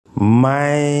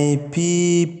My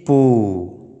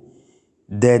people,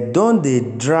 they don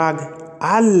dey drag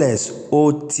Alex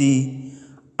Otti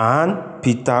and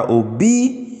Peter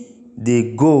Obi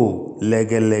dey go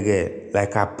lege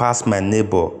like I pass my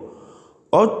neighbor.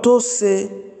 Otto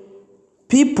say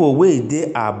people wey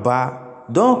dey Aba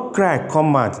don cry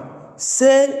come out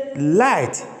say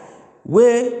light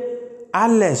wey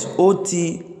Alex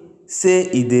Otti say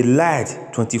e dey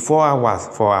light 24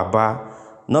 hours for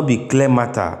Aba no be clear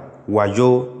matter.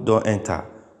 Wayo don enter.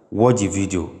 Watch the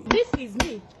video. This is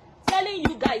me telling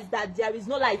you guys that there is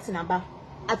no light in Aba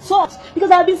at all,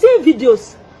 because I've been seeing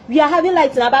videos. We are having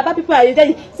light in Aba. People are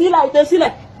saying, see light, see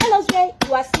light. Tell us where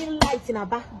you are seeing light in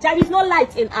Aba. There is no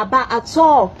light in Aba at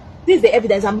all. This is the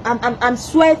evidence. I'm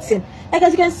sweating. Like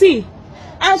as you can see,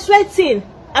 I'm sweating.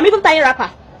 I'm even tying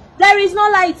wrapper. There is no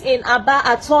light in Aba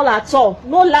at all.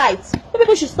 No light.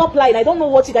 People should stop lying. I don't know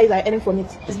what you guys are earning from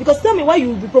it. It's because tell me why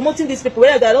you be promoting these people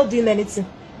where they're not doing anything.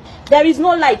 There is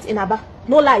no light in Aba.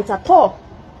 No light at all.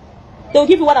 They'll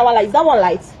give you 1 hour light. Is that one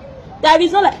light? There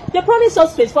is no light. They promise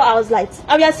us 24 hours light.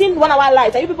 And we are seeing 1 hour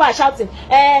light. And you people are shouting,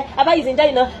 Aba is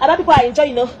enjoying, Aba people are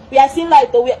enjoying, We are seeing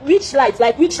light, though. Which light?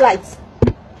 Like which light?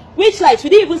 Which light?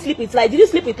 We didn't even sleep with light. Did you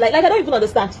sleep with light? Like I don't even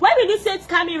understand. Why will you set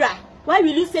camera? Why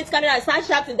will you set camera and start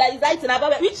shouting that is light in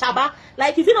Aba? Which Aba?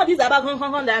 Like, is it not this Aba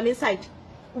gong that I'm inside?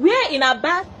 Where in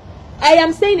Aba? I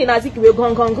am staying in Azikiwe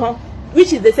gong,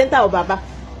 which is the center of Aba.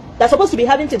 They're supposed to be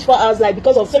having 24 hours light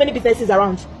because of so many businesses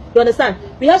around. You understand?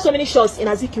 We have so many shops in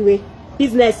Azikiwe,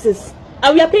 businesses.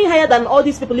 And we are paying higher than all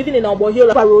these people living in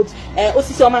Obohiola Road,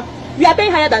 Osisoma. We are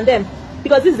paying higher than them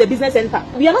because this is a business center.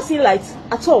 We are not seeing light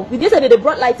at all. We just said they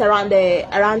brought light around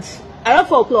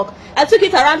 4 o'clock. I took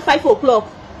it around 5 o'clock.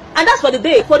 And that's for the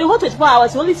day. For the whole 24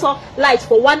 hours, we only saw light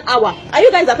for 1 hour. And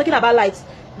you guys are talking about light.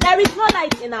 There is no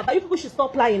light in Aba. You people should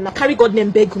stop lying now. Carry God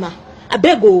name beg now. I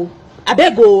beg go. I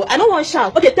don't want to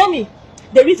shout. Okay, tell me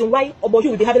the reason why Obohi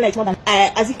will be having light more than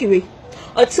Azikiwe.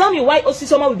 Or tell me why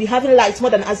Osisoma will be having light more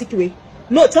than Azikiwe.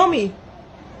 No, tell me.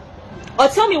 Or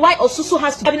tell me why Osusu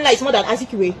has to be having light more than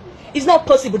Azikiwe. It's not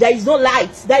possible. There is no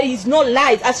light. There is no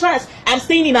light. As far as I'm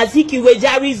staying in Azikiwe,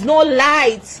 there is no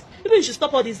light. People should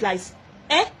stop all these lies.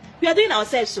 We are doing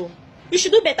ourselves so. We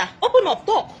should do better. Open up,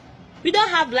 talk. We don't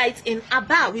have light in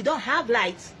Aba. We don't have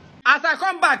light. As I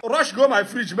come back, rush go my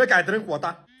fridge, make I drink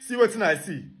water. See what I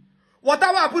see. Water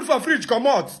I put for fridge, come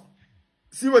out.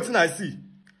 See what I see.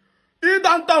 It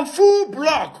don't turn full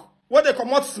block where they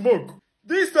come out smoke.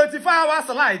 This 24 hours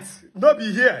light, no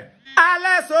be here.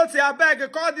 Alex Otti, I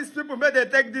beg, call these people, may they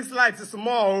take this light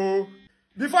small.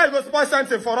 Before you go spoil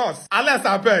something for us. Alex,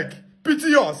 I beg.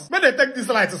 Pity us. May they take this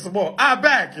light small. I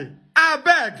beg.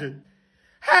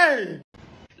 Hey!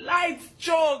 Light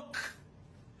choke.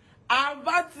 I'm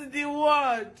back to the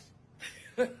word.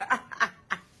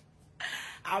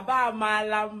 Aba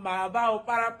malamba, aba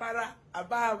para,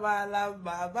 aba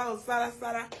malamba, aba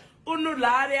sara. Unu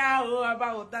lari aho,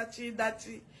 aba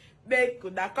dachi. Make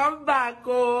una come back,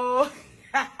 oh.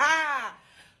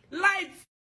 Light.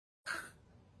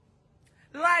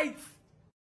 Light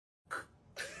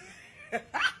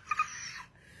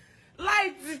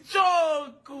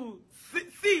choke.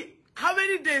 See, how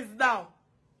many days now?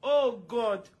 Oh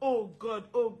God.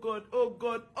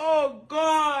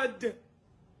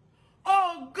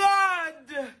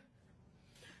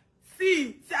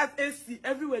 See as AC,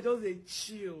 everywhere just a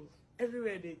chill.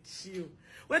 Everywhere they chill.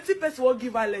 Waiting person won't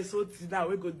give Alex Otti now,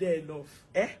 we go there enough.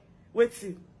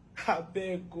 Waiting. I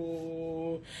beg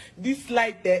go. This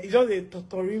light there is just a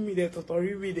totoring me,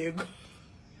 they go.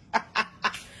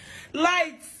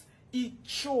 Lights, it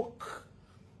choke.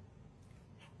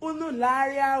 Unu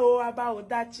laria o about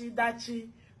dachi.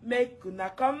 Make una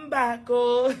come back,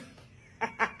 oh.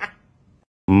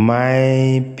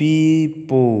 My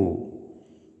people,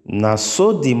 na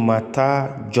so the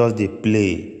matter just dey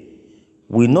play.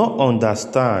 We no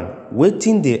understand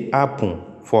wetin dey happen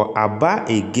for Aba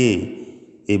again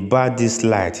about this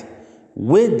light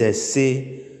wey they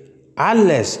say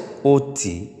Alex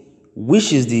Otti,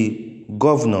 which is the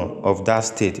governor of that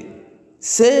state,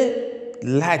 say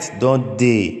light don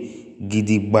dey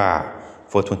gidigba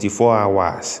for 24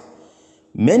 hours.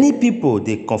 Many people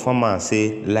dey confirm and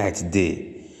say light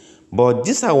dey, but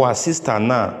this our sister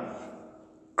now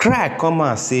cry come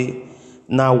and say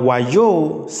na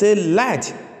wayo say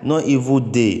light no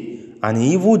even dey, and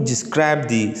he even describe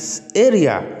the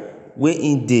area wey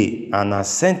in dey and na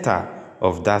center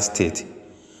of that state.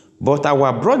 But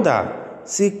our brother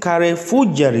still carry full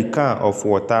jerrycan of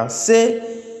water, say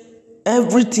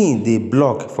everything dey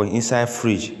block for inside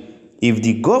fridge. If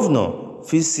the governor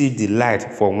fit see the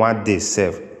light for 1 day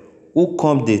sef, who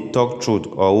come dey talk truth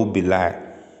or who be lie?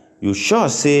 You sure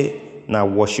say na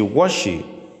washy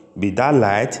be that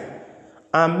light?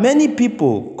 And many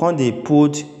people come dey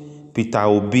put Peter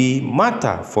Obi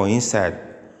matter for inside.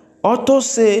 Otto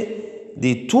say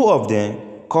the two of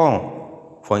them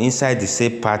come for inside the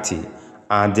same party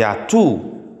and their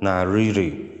two na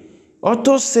riri.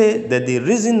 Otto say that the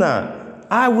reason na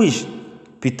I wish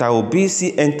Peter Obi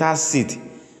see enter seat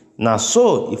na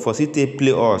so e for still take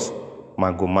play us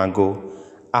mago.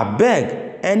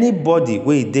 Abeg anybody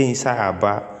wey dey inside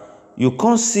Aba, you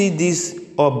come see this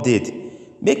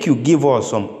update, make you give us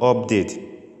some update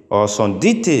or some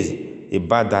details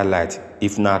about that light,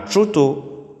 if na truth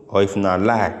or if na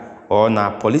lie or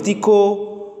na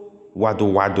political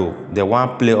wado they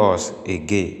wan play us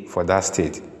again for that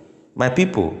state. My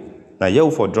people, na here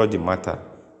we for draw the matter,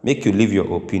 make you leave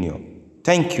your opinion.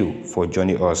 Thank you for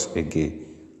joining us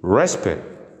again.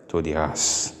 Respect to the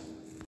house.